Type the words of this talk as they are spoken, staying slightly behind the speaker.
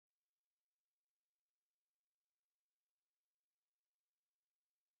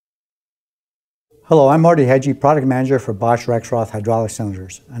Hello, I'm Marty Hedgie, Product Manager for Bosch Rexroth hydraulic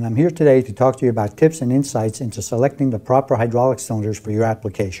cylinders, and I'm here today to talk to you about tips and insights into selecting the proper hydraulic cylinders for your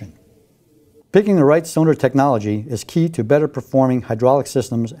application. Picking the right cylinder technology is key to better performing hydraulic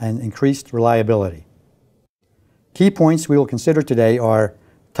systems and increased reliability. Key points we will consider today are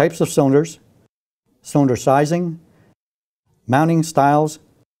types of cylinders, cylinder sizing, mounting styles,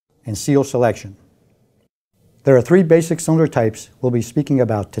 and seal selection. There are three basic cylinder types we'll be speaking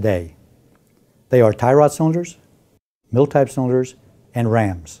about today. They are tie rod cylinders, mill-type cylinders, and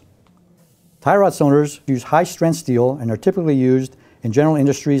rams. Tie rod cylinders use high-strength steel and are typically used in general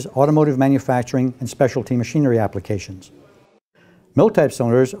industries, automotive manufacturing, and specialty machinery applications. Mill-type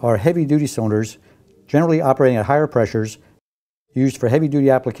cylinders are heavy-duty cylinders, generally operating at higher pressures, used for heavy-duty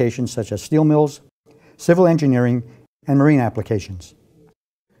applications such as steel mills, civil engineering, and marine applications.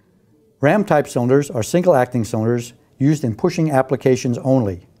 Ram-type cylinders are single-acting cylinders used in pushing applications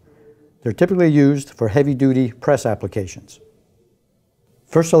only. They're typically used for heavy-duty press applications.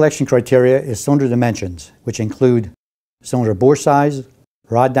 First selection criteria is cylinder dimensions, which include cylinder bore size,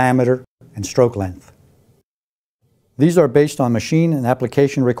 rod diameter, and stroke length. These are based on machine and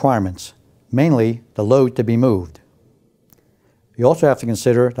application requirements, mainly the load to be moved. You also have to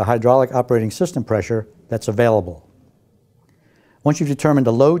consider the hydraulic operating system pressure that's available. Once you've determined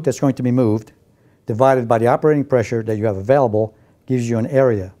the load that's going to be moved, divided by the operating pressure that you have available gives you an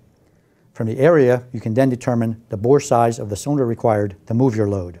area. From the area, you can then determine the bore size of the cylinder required to move your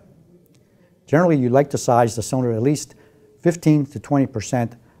load. Generally, you like to size the cylinder at least 15 to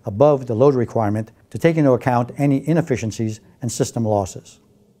 20% above the load requirement to take into account any inefficiencies and system losses.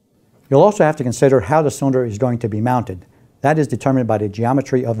 You'll also have to consider how the cylinder is going to be mounted. That is determined by the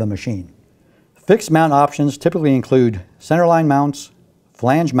geometry of the machine. Fixed mount options typically include centerline mounts,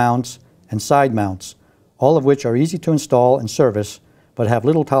 flange mounts, and side mounts, all of which are easy to install and service but have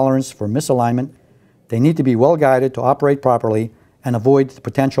little tolerance for misalignment. They need to be well guided to operate properly and avoid the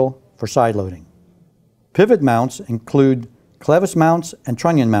potential for side loading. Pivot mounts include clevis mounts and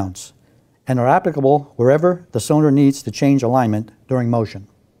trunnion mounts and are applicable wherever the cylinder needs to change alignment during motion.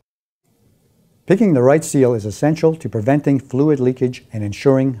 Picking the right seal is essential to preventing fluid leakage and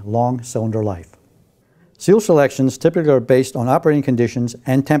ensuring long cylinder life. Seal selections typically are based on operating conditions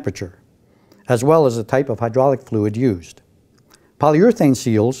and temperature, as well as the type of hydraulic fluid used. Polyurethane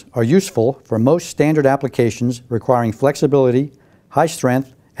seals are useful for most standard applications requiring flexibility, high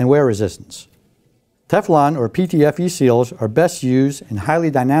strength, and wear resistance. Teflon or PTFE seals are best used in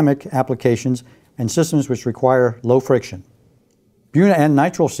highly dynamic applications and systems which require low friction. Buna and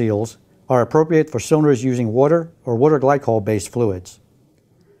nitrile seals are appropriate for cylinders using water or water glycol-based fluids.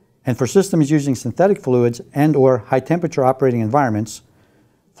 And for systems using synthetic fluids and/or high-temperature operating environments,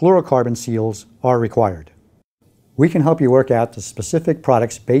 fluorocarbon seals are required. We can help you work out the specific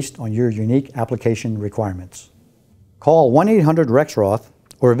products based on your unique application requirements. Call 1-800-REXROTH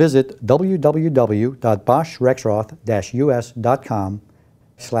or visit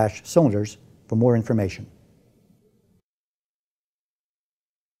www.boschrexroth-us.com/cylinders for more information.